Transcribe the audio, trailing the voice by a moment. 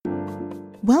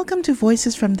Welcome to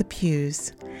Voices from the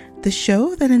Pews, the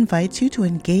show that invites you to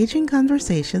engage in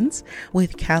conversations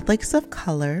with Catholics of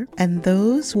color and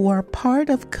those who are part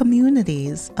of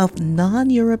communities of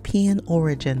non-European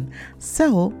origin,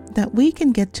 so that we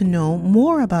can get to know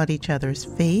more about each other's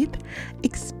faith,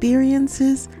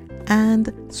 experiences,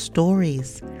 and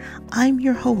stories. I'm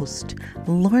your host,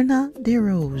 Lorna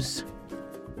Heron.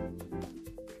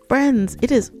 Friends,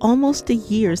 it is almost a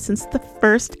year since the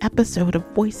first episode of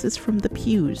Voices from the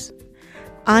Pews.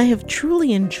 I have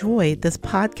truly enjoyed this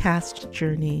podcast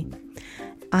journey.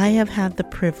 I have had the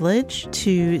privilege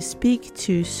to speak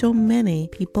to so many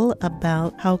people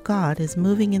about how God is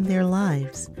moving in their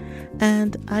lives,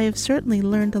 and I have certainly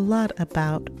learned a lot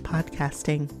about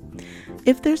podcasting.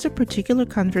 If there's a particular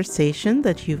conversation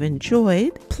that you've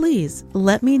enjoyed, please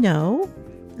let me know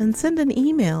and send an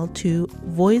email to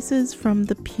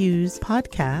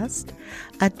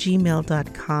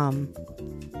voicesfromthepewspodcast@gmail.com.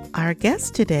 Our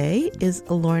guest today is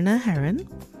Lorna Heron,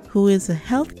 who is a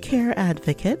healthcare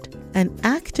advocate and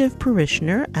active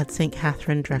parishioner at St.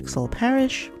 Catherine Drexel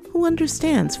Parish, who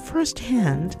understands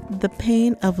firsthand the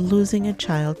pain of losing a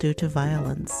child due to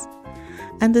violence,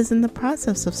 and is in the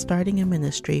process of starting a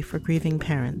ministry for grieving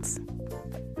parents.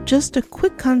 Just a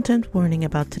quick content warning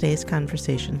about today's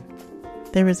conversation.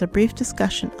 There is a brief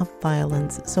discussion of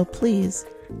violence, so please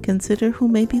consider who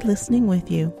may be listening with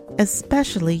you,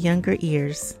 especially younger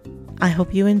ears. I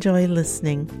hope you enjoy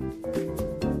listening.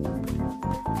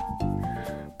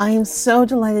 I am so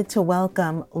delighted to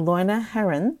welcome Lorna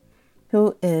Heron,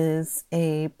 who is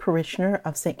a parishioner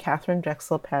of St. Catherine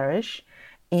Drexel Parish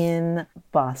in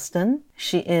Boston.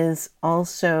 She is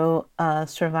also a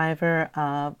survivor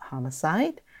of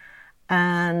homicide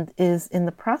and is in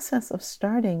the process of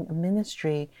starting a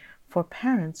ministry for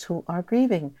parents who are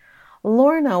grieving.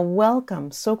 Lorna,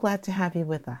 welcome. So glad to have you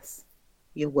with us.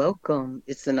 You're welcome.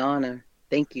 It's an honor.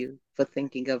 Thank you for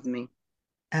thinking of me.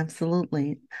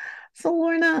 Absolutely. So,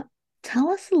 Lorna, tell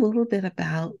us a little bit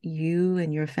about you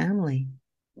and your family.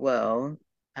 Well,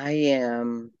 I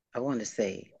want to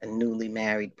say a newly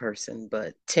married person,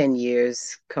 but 10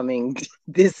 years coming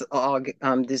this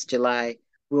July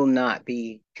will not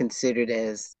be considered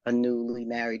as a newly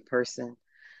married person.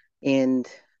 And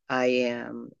I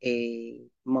am a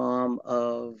mom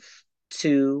of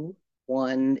two.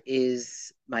 One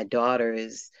is my daughter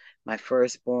is my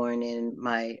firstborn, and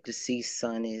my deceased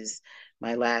son is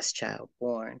my last child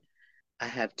born. I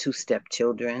have two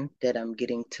stepchildren that I'm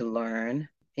getting to learn,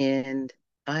 and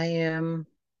I am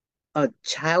a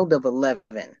child of 11,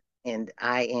 and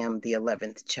I am the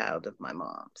 11th child of my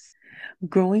mom's.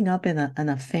 Growing up in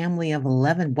a family of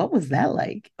 11, what was that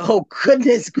like? Oh,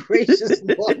 goodness gracious,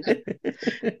 Lord.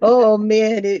 Oh,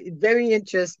 man, very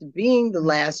interesting. Being the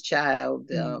last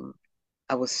child,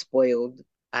 I was spoiled.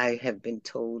 I have been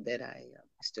told that I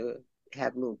used to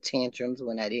have little tantrums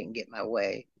when I didn't get my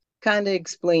way. Kind of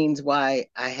explains why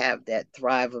I have that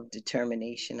thrive of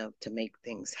determination to make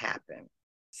things happen.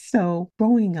 So,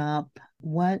 growing up,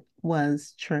 what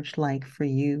was church like for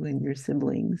you and your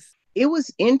siblings? It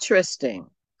was interesting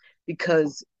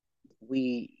because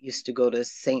we used to go to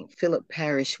St. Philip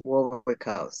Parish Warwick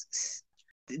House.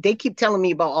 They keep telling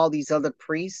me about all these other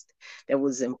priests that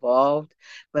was involved,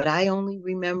 but I only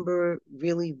remember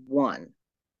really one.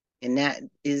 And that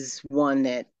is one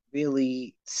that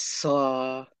really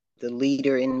saw the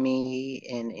leader in me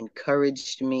and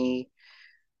encouraged me.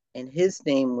 And his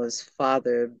name was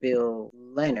Father Bill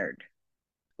Leonard.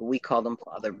 We called him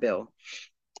Father Bill.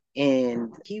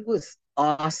 And he was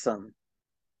awesome.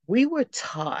 We were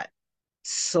taught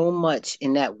so much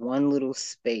in that one little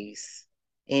space.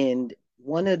 And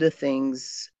one of the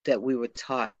things that we were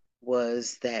taught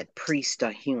was that priests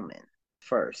are human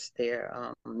first.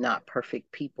 They're not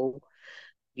perfect people.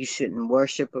 You shouldn't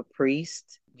worship a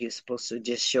priest. You're supposed to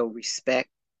just show respect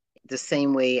the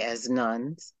same way as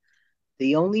nuns.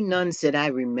 The only nuns that I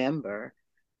remember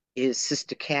is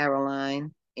Sister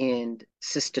Caroline and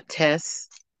Sister Tess.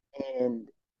 And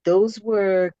those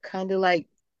were kind of like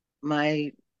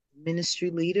my ministry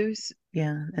leaders.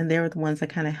 Yeah, and they were the ones that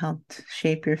kind of helped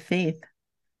shape your faith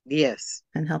Yes,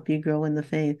 and help you grow in the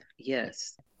faith.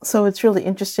 yes. So it's really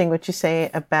interesting what you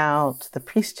say about the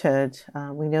priesthood.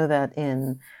 We know that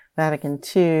in Vatican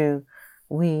II,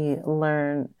 we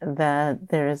learn that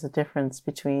there is a difference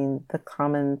between the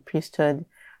common priesthood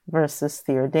versus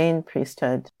the ordained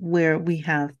priesthood, where we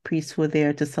have priests who are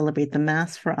there to celebrate the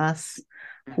Mass for us,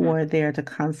 who are there to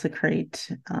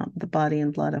consecrate the body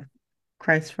and blood of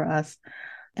Christ for us.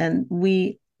 And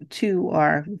we too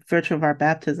are, virtue of our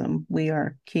baptism, we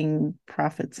are king,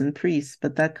 prophets, and priests,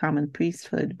 but that common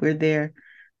priesthood, we're there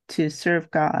to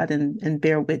serve God and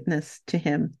bear witness to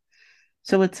him.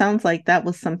 So it sounds like that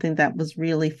was something that was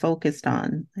really focused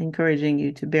on encouraging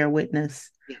you to bear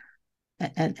witness Yeah,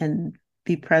 and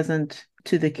be present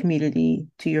to the community,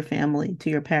 to your family, to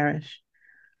your parish.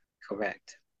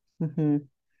 correct. Hmm.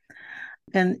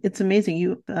 And it's amazing.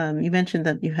 You mentioned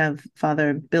that you have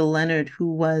Father Bill Leonard,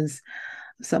 who was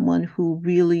someone who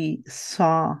really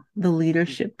saw the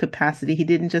leadership capacity. He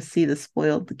didn't just see the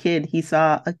spoiled kid. He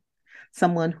saw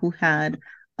someone who had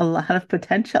a lot of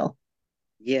potential.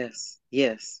 Yes,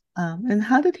 yes. And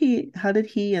how did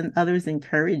he and others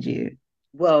encourage you?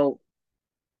 Well,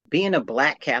 being a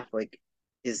Black Catholic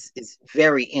is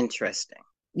very interesting.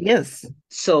 Yes.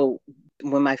 So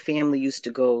when my family used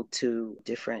to go to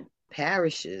different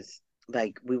parishes,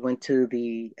 like we went to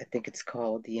I think it's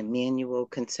called the Emmanuel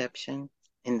Conception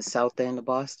in the south end of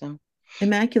Boston,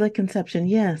 Immaculate Conception.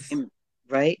 Yes. and,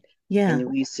 right? And Yeah.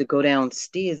 then we used to go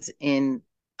downstairs, and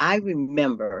I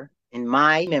remember in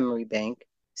my memory bank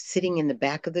sitting in the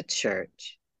back of the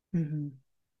church, Hmm.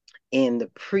 and the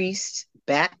priest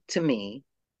back to me,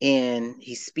 and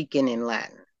he's speaking in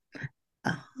Latin.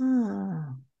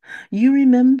 Ah, you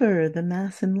remember the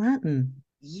Mass in Latin.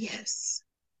 Yes.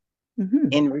 Hmm.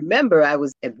 And remember, I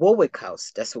was at Warwick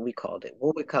House. That's what we called it,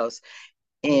 Warwick House.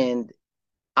 And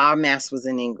our mass was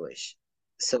in English.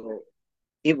 So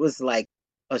it was like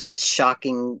a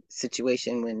shocking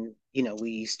situation when,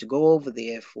 we used to go over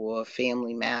there for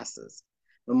family masses,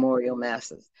 memorial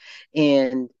masses.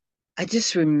 And I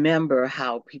just remember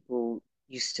how people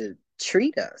used to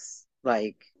treat us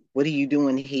like, what are you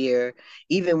doing here?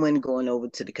 Even when going over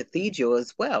to the cathedral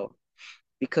as well,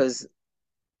 because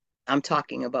I'm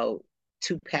talking about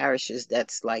two parishes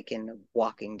that's like in the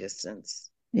walking distance.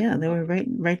 Yeah, they were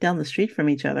Um, right down the street from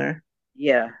each other.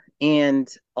 yeah. And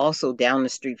also down the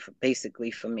street basically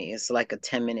for me. It's like a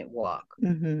 10-minute walk.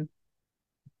 Hmm.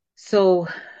 So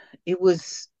it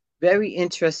was very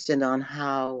interesting on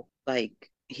how, like,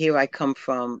 here I come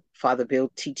from, Father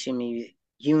Bill teaching me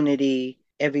unity,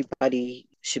 everybody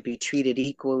should be treated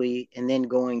equally, and then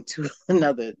going to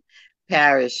another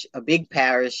parish, a big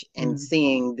parish, and Mm.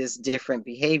 seeing this different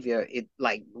behavior, it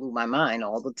like blew my mind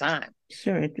all the time.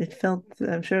 Sure, it felt,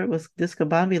 I'm sure it was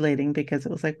discombobulating because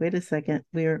it was like, wait a second,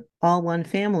 we're all one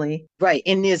family. Right.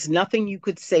 And there's nothing you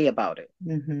could say about it,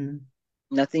 Hmm.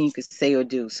 nothing you could say or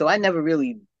do. So I never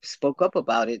really spoke up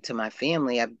about it to my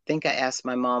family. I think I asked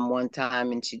my mom one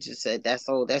time and she just said, that's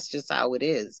just how it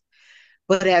is.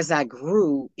 But as I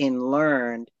grew and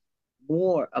learned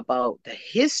more about the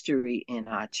history in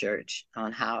our church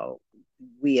on how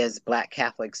we as Black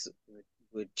Catholics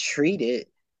were treated,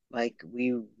 like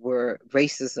we were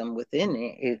racism within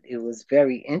it was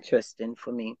very interesting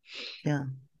for me. Yeah.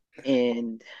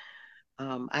 And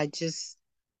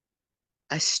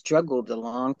I struggled a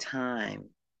long time.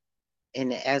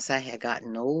 And as I had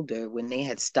gotten older, when they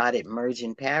had started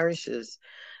merging parishes,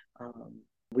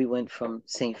 we went from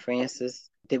St. Francis,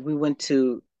 then we went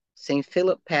to St.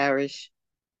 Philip Parish,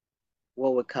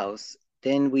 Warwick House.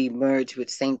 Then we merged with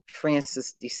St.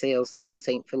 Francis de Sales,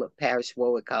 St. Philip Parish,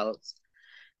 Warwick House.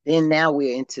 Then now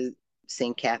we're into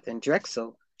St. Catherine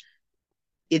Drexel.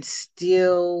 It's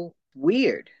still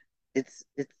weird. It's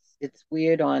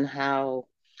weird on how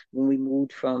when we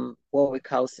moved from Warwick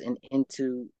House and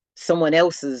into someone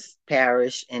else's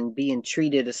parish and being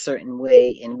treated a certain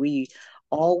way, and we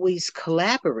always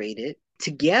collaborated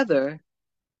together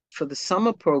for the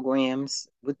summer programs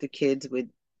with the kids. With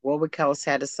Warwick House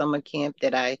had a summer camp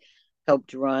that I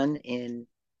helped run, and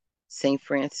St.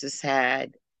 Francis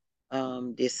had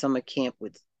their summer camp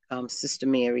with Sister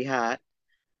Mary Hart,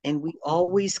 and we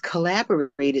always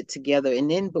collaborated together. And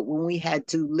then, but when we had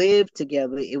to live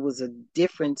together, it was a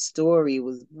different story. It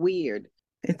was weird.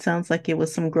 It sounds like it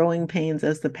was some growing pains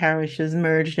as the parishes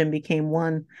merged and became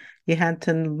one. You had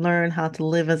to learn how to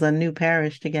live as a new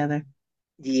parish together.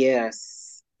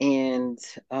 Yes. And,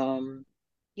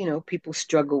 people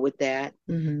struggle with that.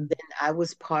 Hmm. Then I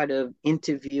was part of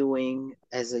interviewing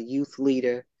as a youth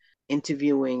leader,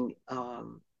 interviewing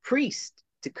priests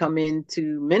to come in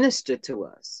to minister to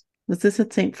us. Was this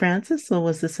at St. Francis or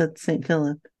was this at St.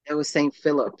 Philip? That was St.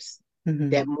 Philip's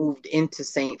that Hmm. moved into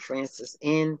St. Francis.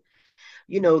 And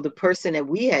the person that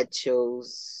we had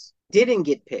chose didn't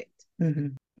get picked. Hmm.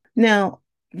 Now,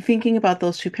 thinking about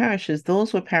those two parishes,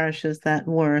 those were parishes that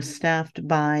were staffed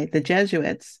by the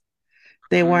Jesuits.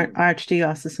 They weren't Mm.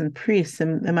 archdiocesan priests.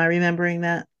 Am I remembering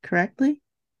that correctly?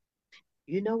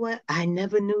 You know what? I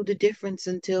never knew the difference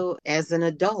until as an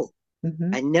adult.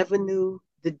 Hmm. I never knew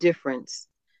the difference.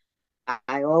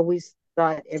 I always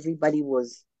thought everybody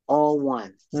was all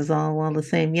one. It was all the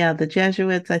same. Yeah, the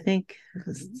Jesuits, I think,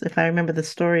 if I remember the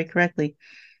story correctly,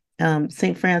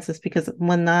 St. Francis, because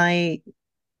when I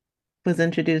was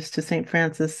introduced to St.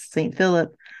 Francis, St.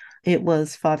 Philip, it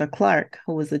was Father Clark,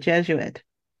 who was a Jesuit.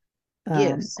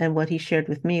 Yes. And what he shared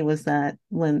with me was that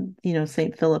when,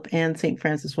 St. Philip and St.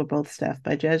 Francis were both staffed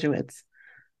by Jesuits.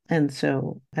 And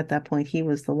so at that point, he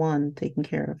was the one taking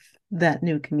care of that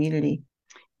new community.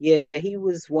 Yeah, he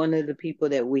was one of the people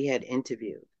that we had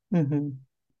interviewed. Hmm.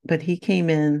 But he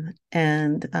came in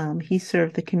and he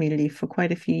served the community for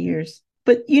quite a few years.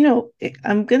 But,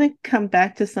 I'm going to come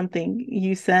back to something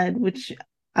you said, which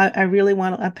I really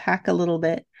want to unpack a little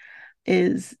bit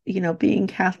is, being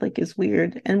Catholic is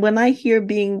weird. And when I hear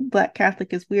being Black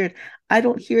Catholic is weird, I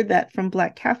don't hear that from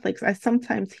Black Catholics. I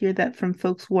sometimes hear that from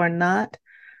folks who are not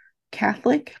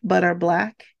Catholic but are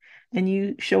Black. And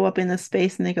you show up in a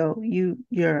space and they go,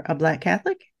 you're a Black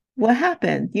Catholic? What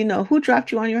happened? Who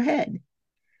dropped you on your head?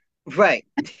 Right.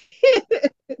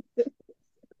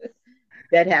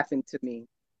 That happened to me.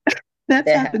 That's That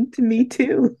happened. happened to me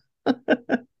too.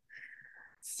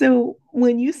 So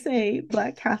when you say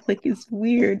Black Catholic is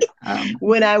weird,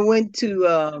 When I went to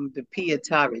the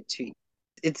Pietà retreat,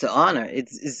 it's an honor.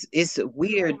 It's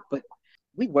weird, but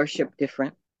we worship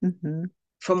different. mhm,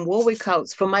 From Warwick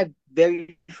House, from my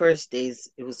very first days,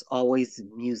 it was always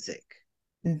music,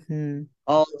 mhm,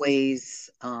 always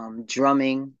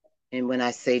drumming. And when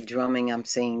I say drumming, I'm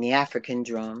saying the African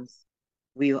drums.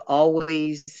 We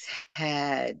always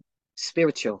had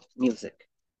spiritual music.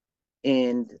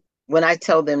 And when I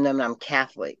tell them that I'm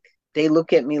Catholic, they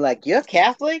look at me like, "You're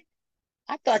Catholic?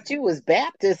 I thought you was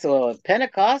Baptist or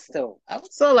Pentecostal." I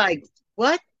was so like,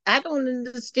 "What? I don't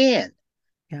understand."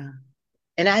 yeah,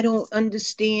 And I don't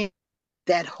understand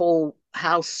that whole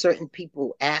how certain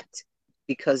people act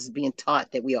because being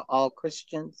taught that we are all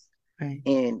Christians right.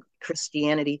 and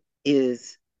Christianity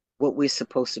is what we're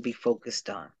supposed to be focused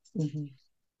on. Mhm.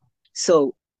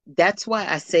 So that's why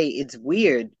I say it's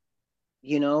weird,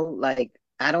 like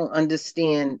I don't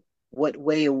understand what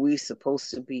way are we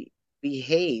supposed to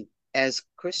behave as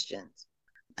Christians.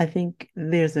 I think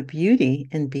there's a beauty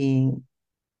in being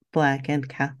Black and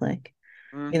Catholic.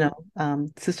 Mm-hmm.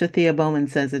 Sister Thea Bowman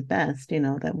says it best,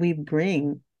 that we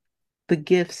bring the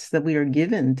gifts that we are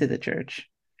given to the church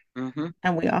Mm-hmm.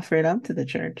 and we offer it up to the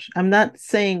church. I'm not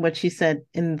saying what she said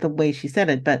in the way she said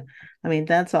it, but I mean,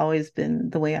 that's always been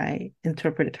the way I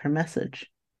interpreted her message.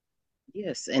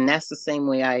 Yes, and that's the same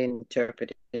way I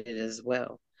interpreted it as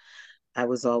well. I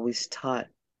was always taught,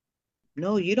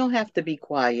 no, you don't have to be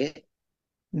quiet.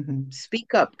 Hmm.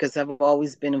 Speak up, because I've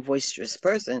always been a boisterous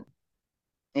person.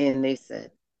 And they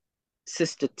said,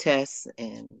 Sister Tess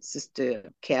and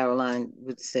Sister Caroline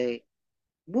would say,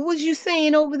 "What was you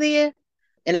saying over there?"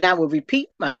 And I would repeat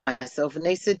myself, and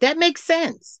they said, "That makes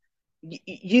sense.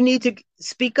 You need to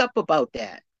speak up about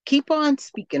that. Keep on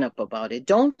speaking up about it.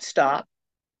 Don't stop.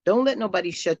 Don't let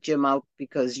nobody shut your mouth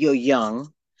because you're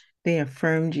young." They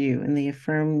affirmed you and they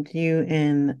affirmed you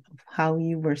in how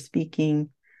you were speaking.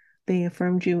 They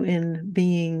affirmed you in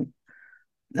being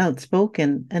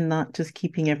outspoken and not just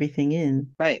keeping everything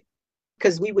in. Right.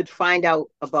 Because we would find out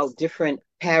about different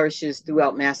parishes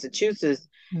throughout Massachusetts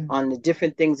on the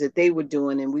different things that they were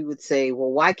doing. And we would say,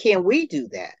 well, why can't we do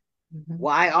that? Mm-hmm.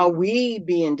 Why are we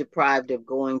being deprived of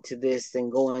going to this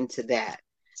and going to that?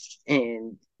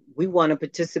 And we want to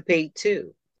participate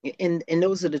too. And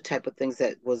those are the type of things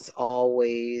that was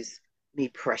always me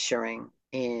pressuring.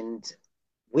 And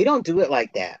we don't do it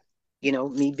like that.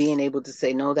 Me being able to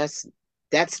say, no, that's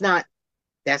not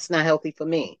that's not healthy for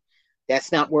me.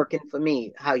 That's not working for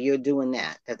me. How you're doing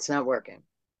that. That's not working.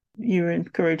 You were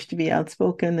encouraged to be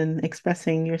outspoken and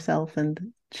expressing yourself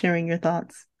and sharing your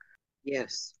thoughts.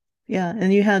 Yes. Yeah,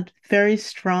 and you had very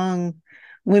strong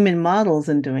women models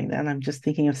in doing that. I'm just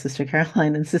thinking of Sister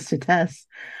Caroline and Sister Tess.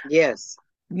 Yes.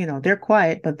 They're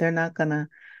quiet, but they're not gonna,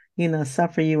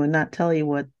 suffer you and not tell you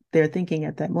what they're thinking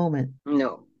at that moment.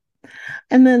 No.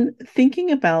 And then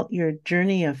thinking about your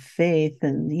journey of faith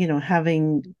and,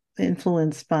 having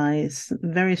influenced by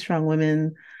very strong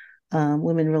women,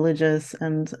 women religious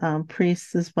and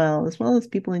priests as well as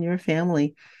people in your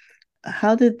family.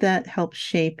 How did that help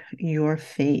shape your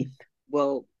faith?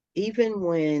 Well, even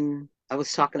when I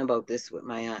was talking about this with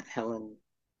my Aunt Helen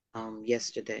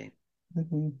yesterday,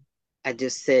 Hmm. I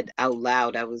just said out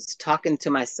loud, I was talking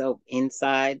to myself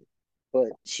inside, but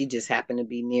she just happened to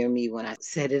be near me when I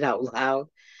said it out loud.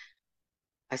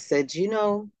 I said,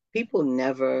 people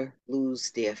never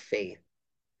lose their faith.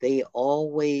 They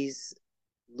always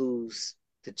lose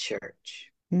the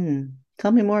church.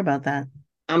 Tell me more about that.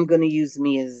 I'm going to use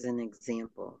me as an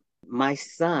example. My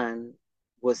son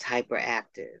was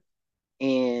hyperactive,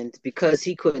 and because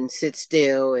he couldn't sit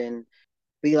still and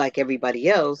be like everybody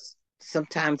else,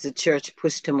 sometimes the church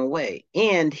pushed him away,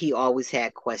 and he always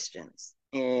had questions.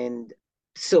 And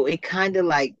so it kind of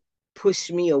like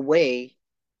pushed me away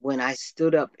when I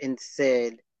stood up and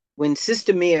said, when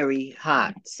Sister Mary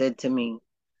Hart said to me,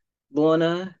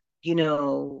 Lorna,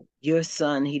 your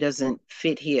son, he doesn't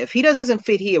fit here. If he doesn't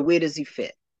fit here, where does he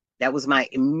fit? That was my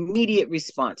immediate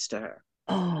response to her.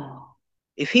 Oh,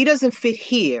 If he doesn't fit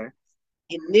here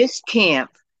in this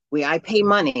camp where I pay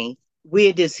money,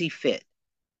 where does he fit?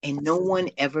 And no one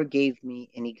ever gave me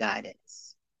any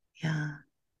guidance. yeah.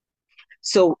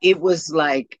 So it was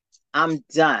like, I'm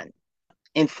done.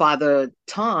 And Father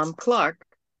Tom Clark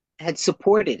had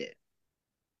supported it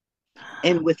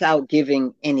and without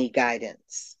giving any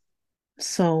guidance.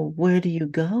 So where do you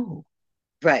go?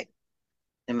 Right.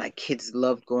 And my kids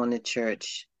loved going to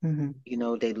church. Hmm.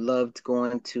 They loved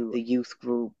going to the youth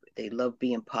group. They loved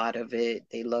being part of it.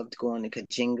 They loved going to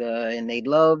Kajinga, and they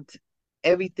loved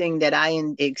everything that I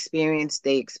experienced,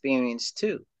 they experienced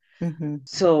too. Hmm.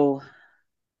 So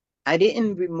I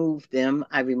didn't remove them,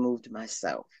 I removed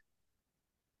myself.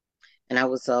 And I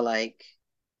was all like,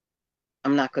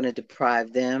 I'm not going to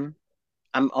deprive them.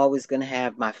 I'm always going to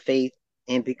have my faith.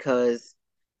 And because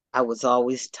I was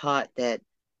always taught that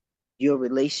your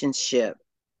relationship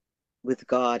with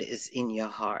God is in your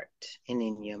heart and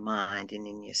in your mind and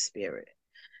in your spirit.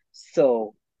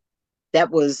 So that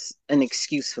was an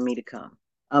excuse for me to come.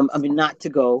 I mean, not to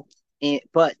go,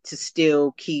 but to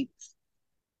still keep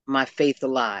my faith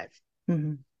alive.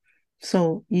 Hmm.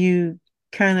 So you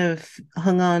kind of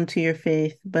hung on to your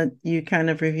faith, but you kind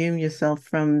of removed yourself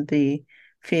from the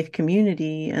faith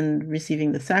community and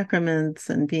receiving the sacraments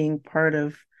and being part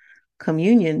of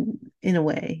communion in a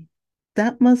way.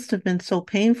 That must have been so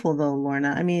painful though, Lorna.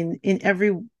 I mean, in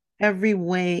every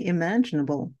way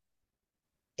imaginable.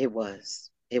 It was.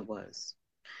 It was.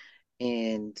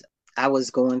 And I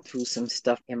was going through some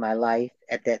stuff in my life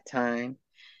at that time.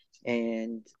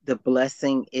 And the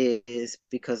blessing is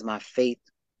because my faith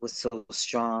was so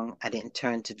strong. I didn't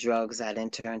turn to drugs, I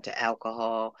didn't turn to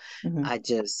alcohol. Hmm. I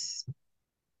just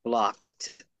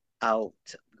blocked out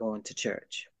going to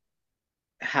church.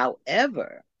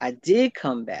 However, I did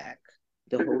come back.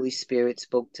 The Holy Spirit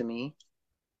spoke to me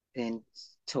and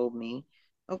told me,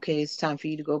 okay, it's time for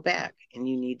you to go back, and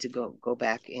you need to go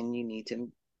back, and you need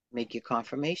to make your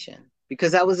confirmation.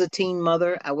 Because I was a teen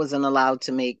mother, I wasn't allowed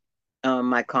to make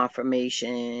my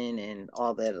confirmation and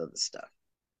all that other stuff,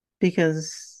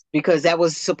 Because because that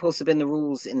was supposed to have been the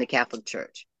rules in the Catholic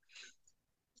Church.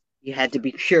 You had to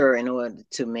be pure in order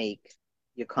to make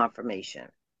your confirmation.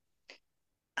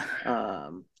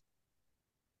 um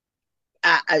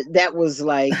that was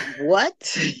like,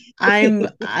 what?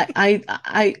 I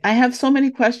have so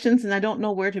many questions and I don't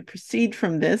know where to proceed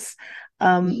from this,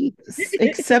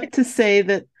 except to say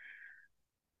that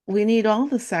we need all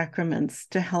the sacraments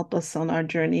to help us on our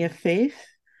journey of faith,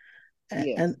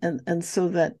 Yes, and so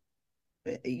that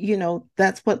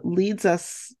that's what leads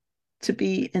us to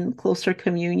be in closer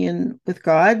communion with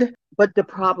God. but the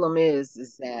problem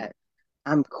is that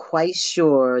I'm quite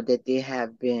sure that there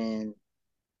have been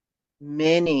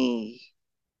many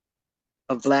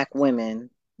of black women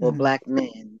or Mm, black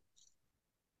men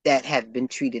that have been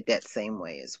treated that same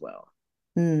way as well.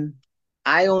 mm,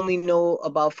 I only know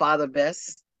about Father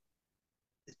Best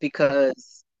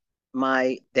because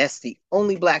my that's the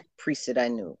only black priest that I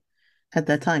knew at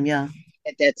that time, yeah.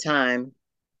 at that time,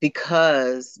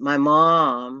 because my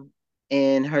mom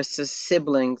and her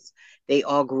siblings, they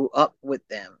all grew up with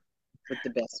them, with the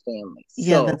Best family.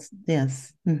 Yeah, So that's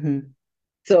yes. Hmm.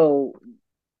 so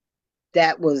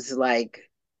that was like,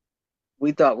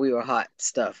 we thought we were hot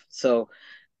stuff. So,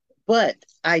 but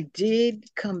I did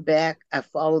come back. I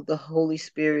followed the Holy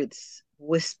Spirit's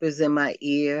whispers in my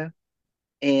ear,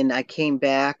 and I came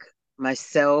back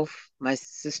myself, my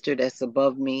sister that's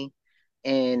above me,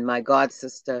 and my god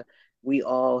sister. We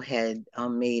all had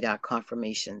made our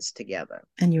confirmations together.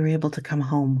 And you were able to come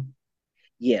home.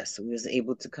 Yes, we was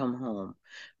able to come home,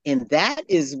 and that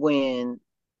is when.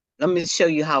 Let me show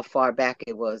you how far back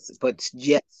it was, but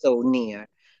yet so near,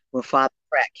 when Father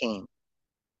Pratt came.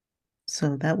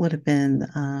 So that would have been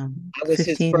I was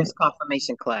his 15, first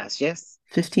confirmation class. Yes.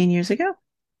 15 years ago,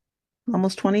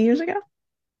 almost 20 years ago.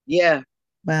 Yeah.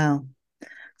 Wow.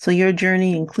 So your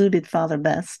journey included Father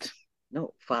Best,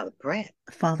 No, Father Pratt.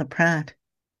 Father Pratt,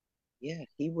 Yeah,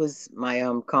 he was my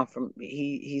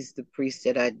he's the priest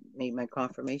that I made my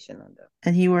confirmation under.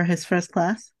 and you were his first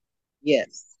class?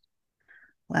 Yes.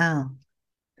 Wow.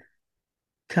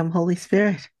 Come, Holy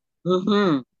Spirit.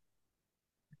 Mm-hmm.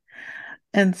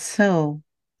 And so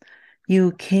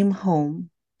you came home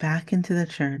back into the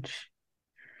church.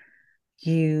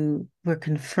 You were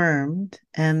confirmed.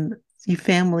 And Your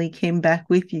family came back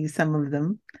with you, some of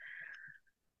them.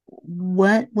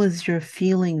 What was your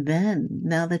feeling then,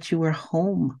 now that you were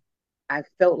home? I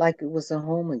felt like it was a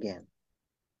home again.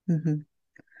 Mhm.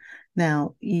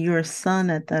 Now, your son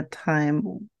at that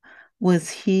time, was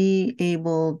he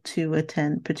able to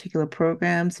attend particular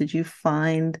programs? Did you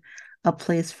find a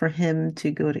place for him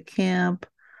to go to camp?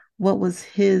 What was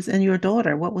his and your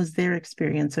daughter, what was their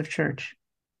experience of church?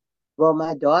 Well,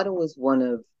 my daughter was one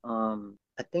of,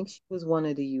 I think she was one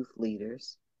of the youth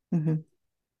leaders. Hmm.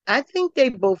 I think they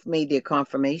both made their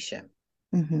confirmation.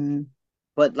 Hmm.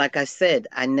 But like I said,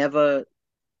 I never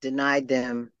denied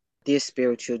them their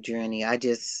spiritual journey. I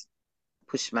just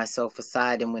pushed myself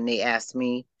aside. And when they asked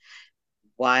me,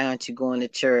 why aren't you going to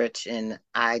church? And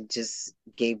I just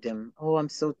gave them, oh, I'm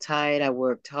so tired. I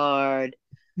worked hard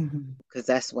Hmm. because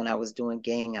that's when I was doing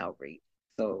gang outreach.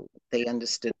 So they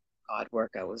understood the hard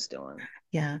work I was doing.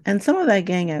 Yeah. And some of that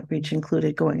gang outreach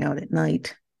included going out at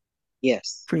night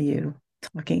Yes, for you,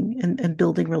 talking and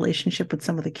building relationship with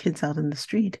some of the kids out in the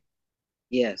street.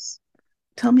 yes.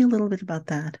 Tell me a little bit about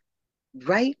that.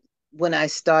 Right when I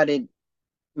started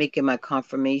making my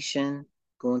confirmation,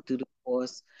 going through the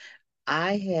course,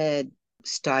 I had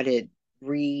started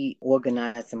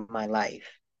reorganizing my life.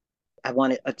 I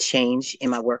wanted a change in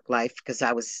my work life because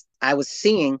I was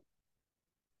seeing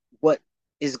what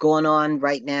is going on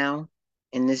right now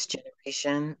in this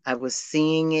generation. I was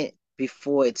seeing it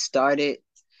before it started,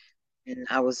 and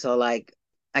I was so like,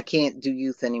 I can't do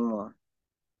youth anymore.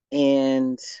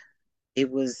 And it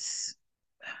was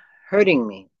hurting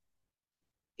me.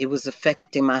 It was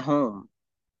affecting my home.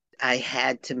 I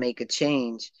had to make a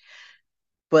change.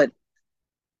 But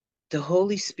the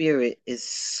Holy Spirit is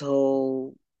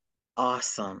so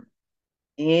awesome.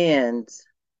 And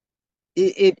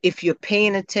if you're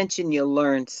paying attention, you'll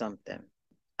learn something.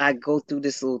 I go through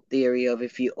this little theory of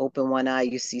if you open one eye,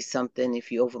 you see something.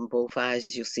 If you open both eyes,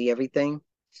 you'll see everything.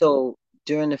 So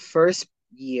during the first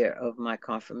year of my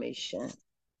confirmation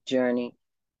journey,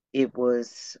 it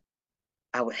was,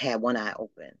 I would have one eye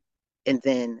open. And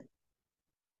then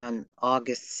on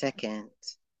August 2nd,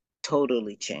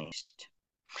 totally changed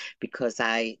because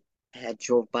I had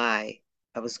drove by.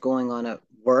 I was going on a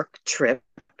work trip,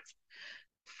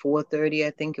 4:30,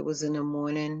 I think it was in the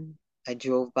morning. I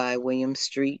drove by William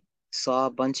Street, saw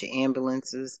a bunch of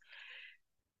ambulances.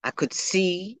 I could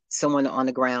see someone on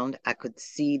the ground. I could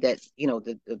see that,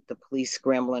 the police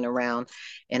scrambling around.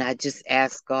 And I just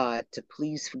asked God to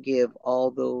please forgive all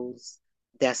those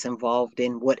that's involved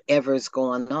in whatever's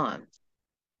going on.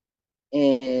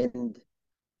 And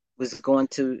was going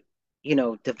to,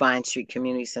 Divine Street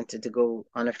Community Center to go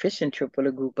on a fishing trip with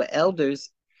a group of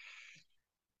elders.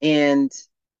 And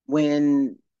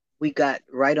when we got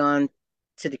right on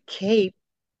to the Cape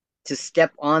to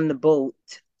step on the boat,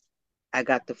 I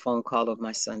got the phone call of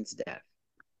my son's death.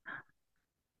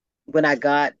 When I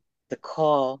got the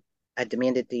call, I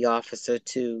demanded the officer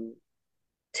to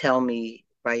tell me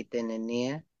right then and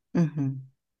there. Hmm.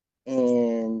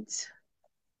 And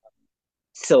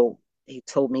so he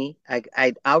told me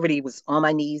I already was on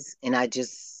my knees and I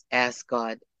just asked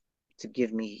God to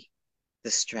give me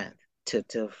the strength to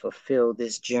fulfill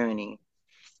this journey.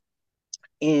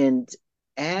 And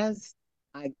as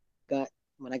I got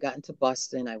when I got into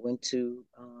Boston, I went to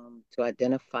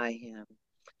identify him.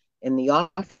 And the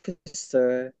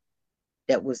officer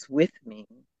that was with me,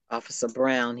 Officer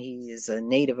Brown, he is a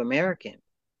Native American.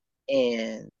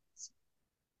 And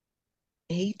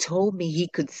he told me he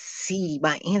could see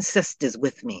my ancestors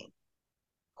with me,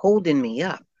 holding me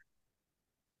up.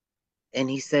 And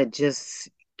he said, just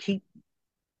keep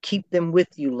keep them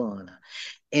with you, Lorna.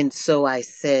 And so I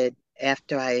said,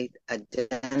 after I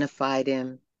identified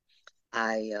him,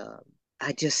 I uh,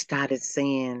 I just started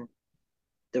saying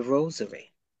the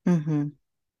rosary. Hmm.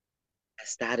 I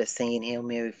started saying, Hail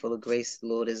Mary, full of grace, the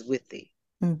Lord is with thee.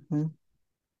 Hmm.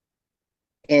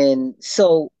 And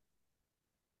so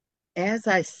as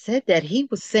I said that, he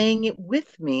was saying it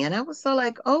with me. And I was so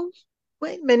like, oh,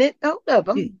 wait a minute, hold up.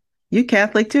 You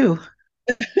Catholic too.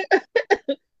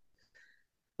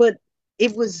 But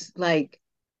it was like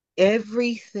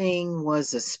everything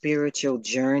was a spiritual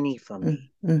journey for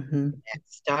me. Mm-hmm.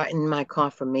 Starting my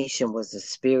confirmation was a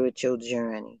spiritual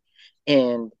journey.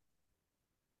 And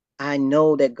I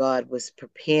know that God was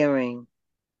preparing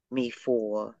me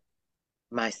for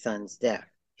my son's death.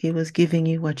 He was giving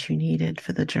you what you needed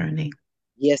for the journey.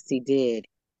 Yes, he did.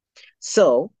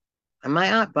 So,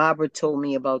 my aunt Barbara told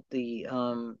me about the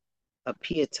a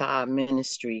Pietà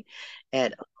ministry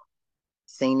at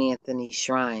St. Anthony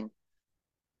Shrine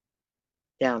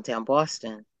downtown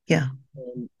Boston. Yeah.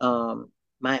 And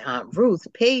my aunt Ruth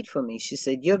paid for me. She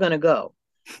said, "You're gonna go."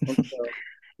 And so,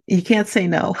 You can't say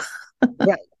no.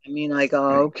 right. I mean, like,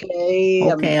 Right.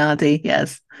 okay, Okay, Auntie.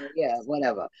 Yes. yeah,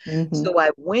 whatever. Mm-hmm. So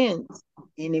I went,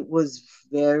 and it was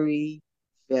very,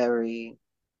 very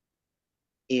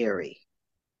eerie.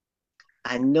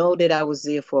 I know that I was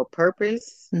there for a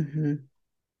purpose, Mm-hmm.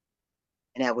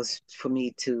 and that was for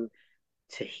me to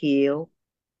heal.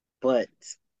 But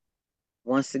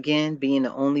once again, being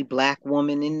the only black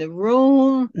woman in the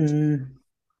room,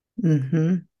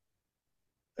 Mm-hmm.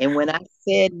 and when I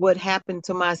said what happened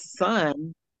to my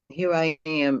son, here I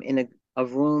am in a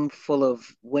room full of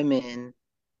women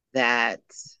that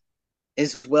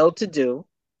is well to do,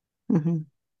 Mm-hmm.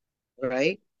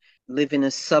 right? Live in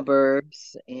the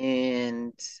suburbs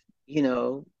and, you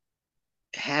know,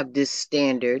 have this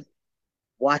standard,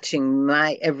 watching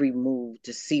my every move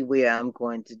to see where I'm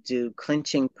going to do,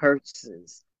 clenching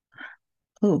purses,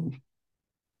 Oh.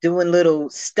 doing little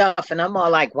stuff. And I'm all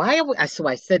like, why are we? So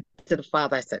I said to the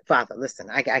father, I said, Father, listen,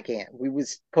 I can't. We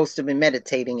was supposed to be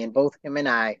meditating, and both him and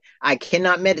I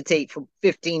cannot meditate for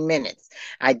 15 minutes.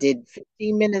 I did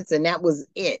 15 minutes, and that was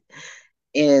it.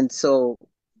 And so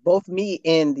both me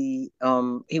and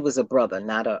he was a brother,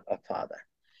 not a father.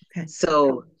 Okay.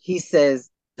 So he says,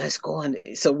 let's go on.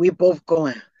 So we're both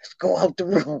going, let's go out the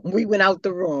room. We went out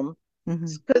the room Mm-hmm.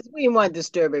 because we didn't want to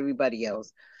disturb everybody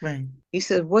else. Right. He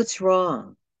said, what's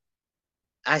wrong?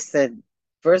 I said,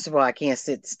 first of all, I can't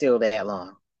sit still that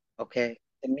long. Okay.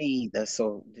 To me either.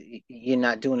 So you're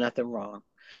not doing nothing wrong.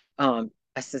 I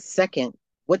said, second,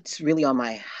 what's really on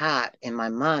my heart and my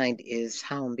mind is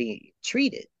how I'm being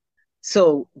treated.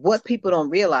 So what people don't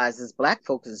realize is black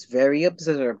folks is very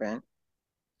observant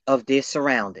of their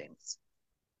surroundings.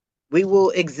 We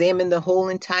will examine the whole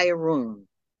entire room,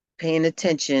 paying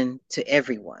attention to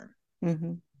everyone.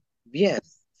 Mm-hmm.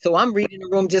 Yes. So I'm reading the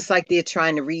room just like they're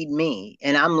trying to read me.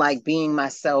 And I'm like being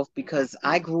myself because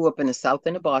I grew up in the South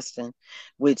End of Boston,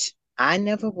 which I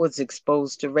never was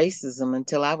exposed to racism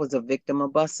until I was a victim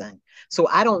of busing. So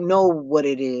I don't know what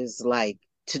it is like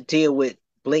to deal with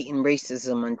blatant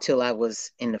racism until I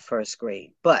was in the first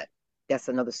grade. But that's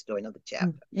another story, another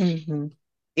chapter. Mm-hmm.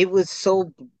 It was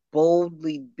so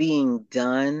boldly being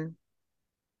done.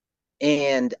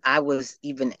 And I was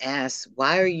even asked,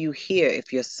 why are you here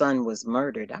if your son was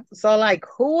murdered? I was all like,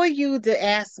 who are you to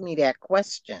ask me that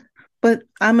question? But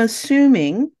I'm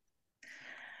assuming,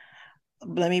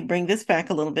 let me bring this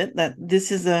back a little bit, that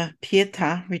this is a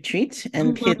Pietà retreat,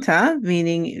 and Mhm. Pietà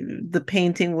meaning the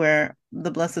painting where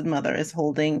the Blessed Mother is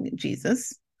holding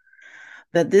Jesus.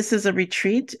 That this is a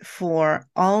retreat for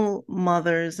all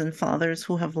mothers and fathers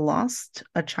who have lost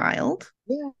a child,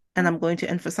 Yeah. and I'm going to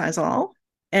emphasize all.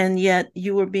 And yet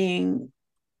you were being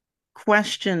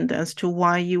questioned as to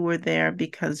why you were there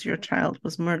because your child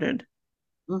was murdered.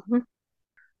 Hmm.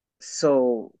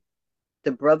 So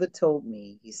the brother told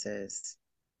me, he says,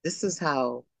 this is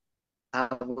how I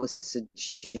would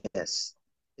suggest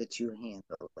that you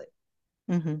handle it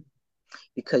Mm-hmm.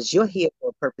 because you're here for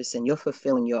a purpose and you're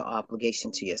fulfilling your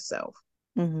obligation to yourself.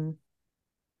 Mm-hmm.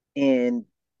 And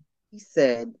he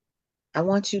said, I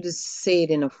want you to say it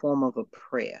in a form of a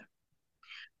prayer.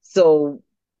 So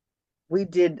we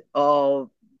did all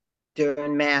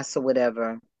during mass or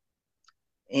whatever.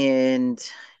 And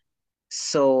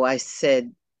so I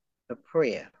said a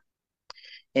prayer.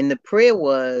 And the prayer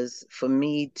was for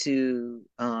me to,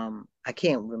 I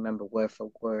can't remember word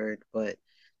for word, but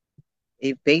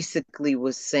it basically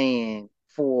was saying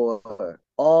for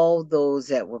all those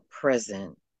that were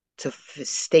present to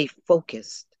stay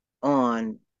focused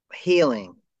on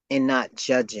healing and not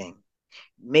judging.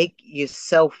 Make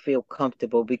yourself feel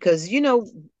comfortable because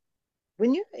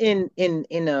when you're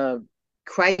in a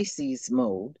crisis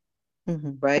mode,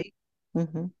 Mm-hmm. right?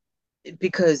 Mm-hmm.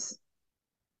 Because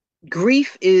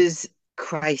grief is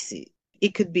crisis.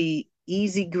 It could be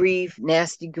easy grief,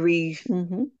 nasty grief,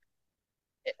 Mm-hmm.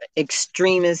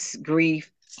 extremist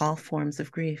grief, All forms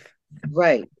of grief.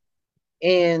 right?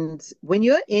 And when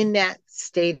you're in that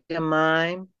state of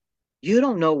mind, you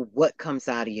don't know what comes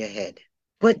out of your head.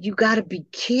 But you got to be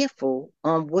careful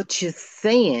on what you're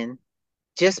saying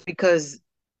just because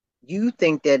you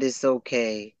think that it's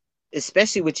okay,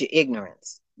 especially with your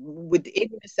ignorance. With the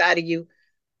ignorance side of you,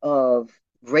 of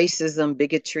racism,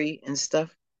 bigotry, and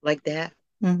stuff like that.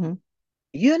 Mm-hmm.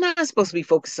 You're not supposed to be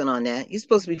focusing on that. You're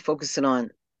supposed to be focusing on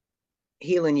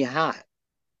healing your heart.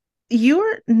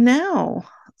 You're now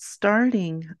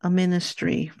starting a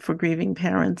ministry for grieving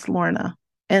parents, Lorna.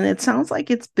 And it sounds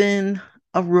like it's been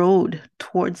a road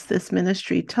towards this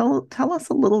ministry. Tell us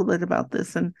a little bit about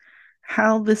this and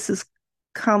how this has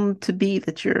come to be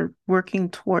that you're working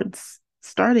towards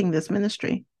starting this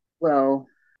ministry. Well,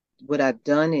 what I've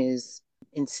done is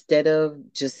instead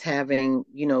of just having,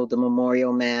 the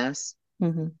memorial mass.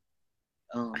 Hmm.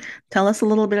 Um, Tell us a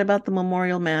little bit about the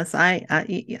memorial mass.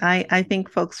 I think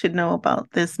folks should know about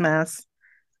this mass.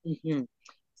 mhm.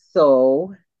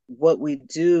 So what we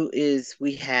do is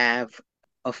we have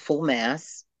a full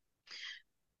mass,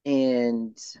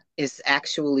 and it's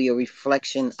actually a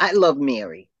reflection. I love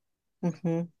Mary,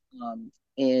 Hmm.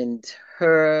 and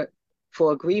her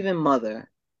for a grieving mother.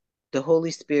 The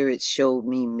Holy Spirit showed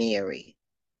me Mary,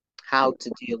 how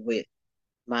to deal with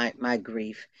my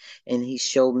grief, and He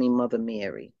showed me Mother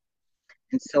Mary.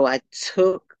 And so I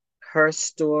took her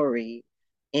story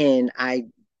and I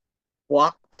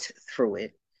walked through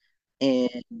it.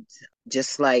 And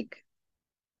just like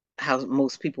how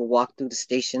most people walk through the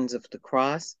stations of the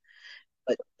cross,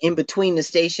 but in between the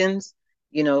stations,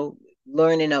 you know,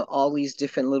 learning all these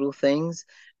different little things,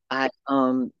 I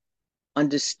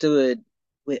understood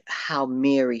with how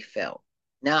Mary felt.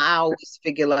 Now I always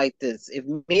figure like this: if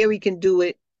Mary can do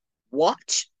it,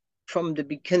 watch from the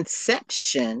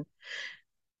conception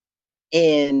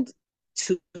and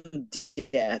to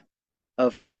death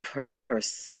of her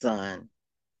son.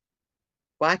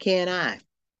 Why can't I?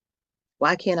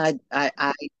 Why can't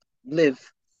I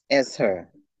live as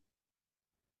her?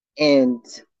 And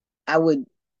I would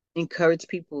encourage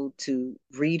people to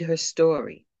read her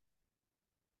story,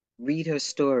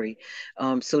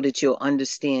 so that you'll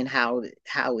understand how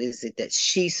is it that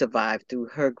she survived through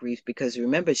her grief. Because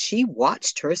remember, she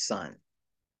watched her son,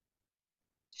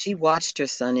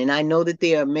 and I know that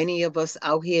there are many of us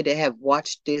out here that have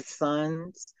watched their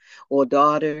sons or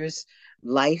daughters'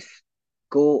 life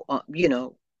go on,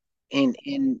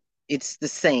 and it's the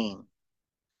same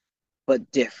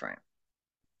but different.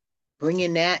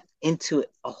 Bringing that into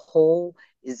a whole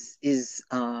is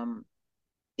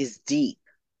deep.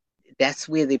 That's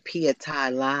where the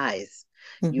pietà lies.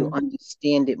 You Hmm.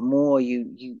 understand it more.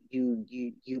 You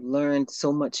learn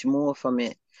so much more from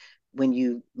it when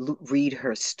you read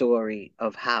her story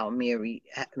of how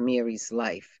Mary's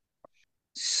life.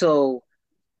 So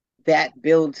that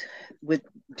build with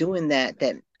doing that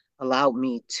allowed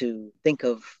me to think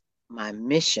of my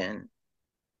mission,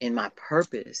 and my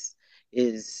purpose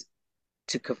is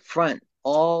to confront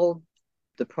all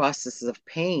the processes of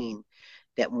pain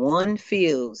that one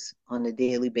feels on a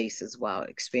daily basis while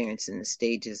experiencing the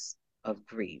stages of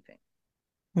grieving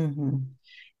Hmm.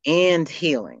 and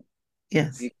healing.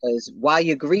 Yes. Because while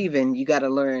you're grieving, you got to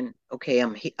learn, okay,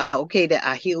 okay that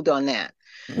I healed on that.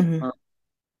 Hmm. Um,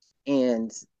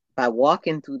 and by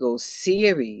walking through those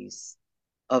series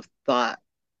of thought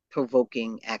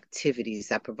provoking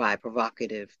activities, I provide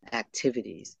provocative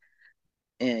activities,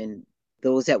 and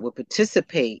those that will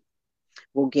participate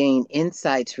will gain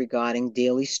insights regarding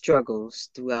daily struggles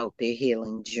throughout their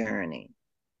healing journey.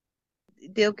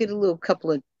 They'll get a little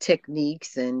couple of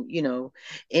techniques, and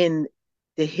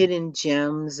the hidden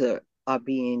gems are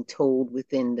being told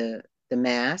within the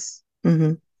mass.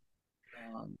 Hmm.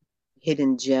 Um,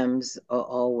 Hidden gems are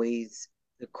always,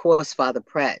 of course, Father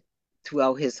Pratt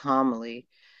throughout his homily,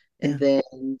 and Yeah.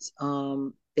 then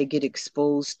they get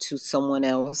exposed to someone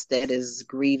else that is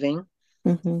grieving,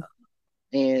 Hmm.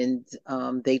 and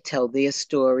they tell their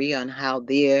story on how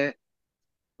they're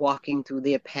walking through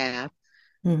their path,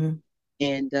 Hmm.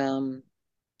 and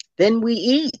then we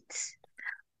eat.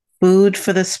 Food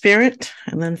for the spirit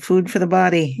and then food for the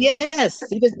body. Yes,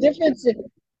 see the difference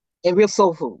in real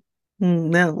soul food.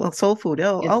 No, well, soul food.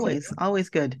 Oh, It's always, always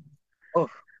good. oh,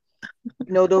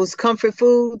 those comfort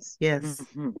foods. Yes.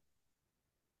 Mhm.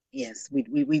 Yes,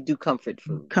 we do comfort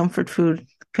foods. Comfort food,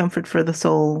 comfort for the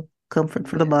soul, comfort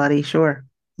for the Yes, body. Sure.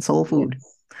 Soul food.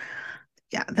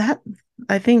 yes. Yeah,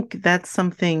 I think that's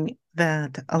something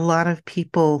that a lot of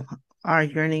people are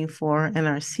yearning for and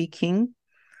are seeking.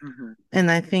 Hmm. And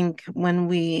I think when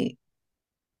we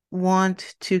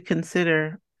want to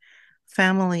consider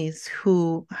families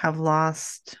who have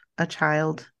lost a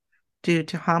child due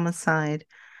to homicide,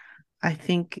 I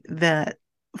think that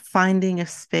finding a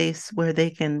space where they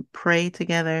can pray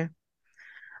together,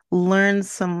 learn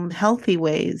some healthy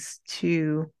ways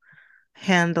to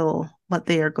handle what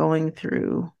they are going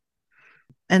through,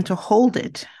 and to hold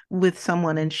it with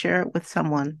someone and share it with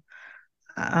someone.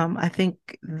 I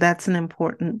think that's an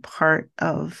important part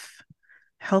of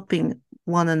helping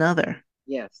one another.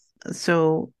 Yes,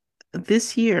 So,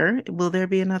 this year, will there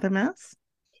be another Mass?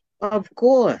 of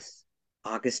course.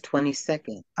 August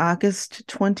 22nd, August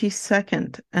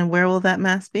 22nd. And where will that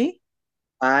Mass be?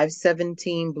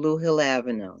 517 Blue Hill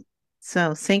Avenue.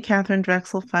 So, St. Catherine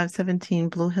Drexel, 517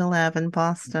 Blue Hill Ave in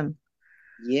Boston.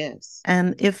 Yes.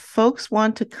 And if folks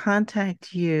want to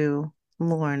contact you,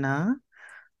 Lorna,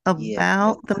 Yes.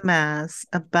 about the Mass,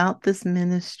 about this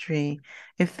ministry,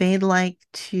 if they'd like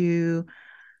to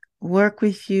work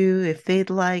with you, if they'd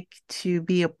like to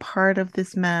be a part of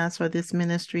this Mass or this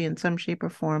ministry in some shape or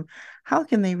form, how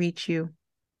can they reach you?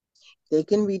 They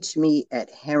can reach me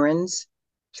at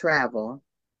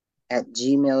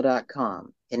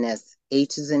heronstravel@gmail.com. And that's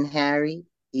H is in Harry,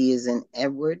 E is in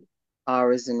Edward,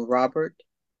 R is in Robert,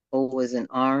 O is in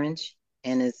Orange,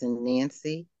 N is in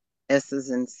Nancy, S is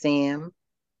in Sam,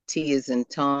 T is in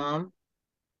Tom,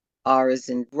 R is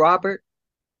in Robert,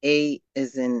 A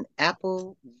is in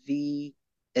Apple, V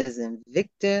is in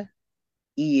Victor,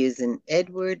 E is in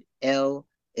Edward, L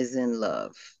is in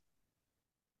Love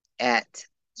at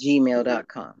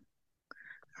gmail.com.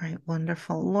 All right,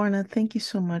 wonderful. Lorna, thank you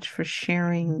so much for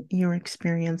sharing your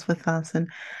experience with us and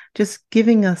just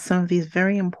giving us some of these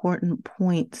very important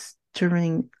points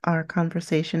during our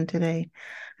conversation today.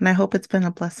 And I hope it's been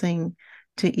a blessing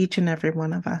to each and every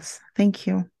one of us. Thank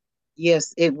you.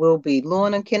 Yes, it will be.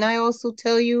 Lorna, can I also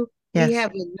tell you we Yes.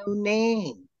 have a new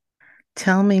name?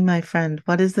 Tell me, my friend,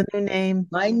 what is the new name?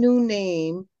 My new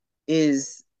name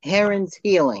is Heron's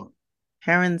Healing.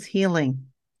 Heron's Healing.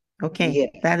 Okay, Yes,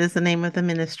 that is the name of the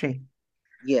ministry.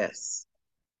 yes.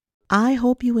 I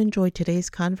hope you enjoyed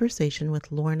today's conversation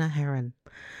with Lorna Heron.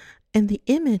 In the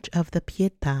image of the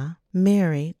Pietà,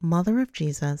 Mary, Mother of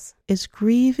Jesus, is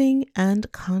grieving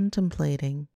and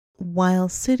contemplating while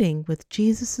sitting with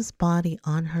Jesus' body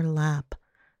on her lap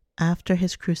after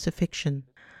his crucifixion.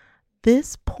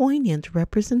 This poignant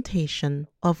representation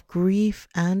of grief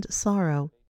and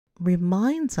sorrow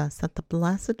reminds us that the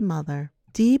Blessed Mother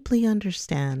deeply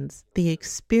understands the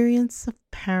experience of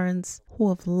parents who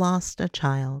have lost a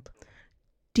child.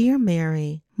 Dear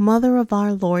Mary, Mother of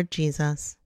our Lord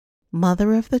Jesus,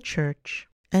 Mother of the Church,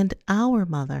 and our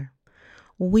Mother,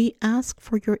 we ask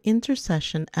for your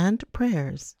intercession and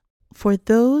prayers for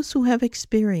those who have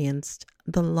experienced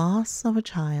the loss of a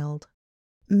child.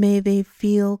 May they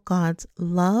feel God's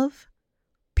love,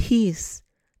 peace,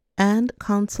 and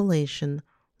consolation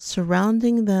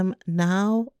surrounding them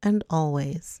now and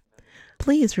always.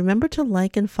 Please remember to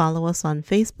like and follow us on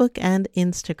Facebook and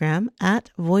Instagram at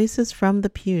Voices from the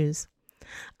Pews.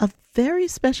 A very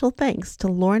special thanks to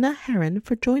Lorna Heron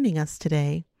for joining us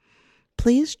today.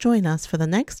 Please join us for the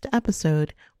next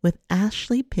episode with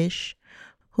Ashley Pish,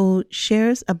 who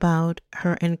shares about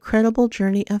her incredible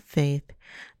journey of faith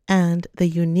and the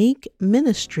unique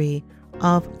ministry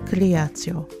of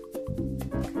Creatio.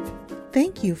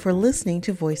 Thank you for listening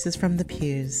to Voices from the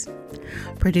Pews.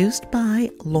 Produced by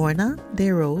Lorna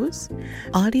Heron,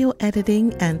 audio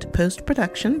editing and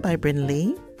post-production by Bryn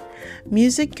Lee,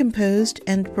 music composed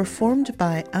and performed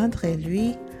by André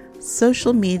Louis,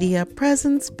 social media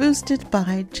presence boosted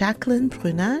by Jacqueline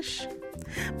Prunache.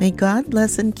 May God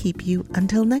bless and keep you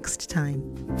until next time.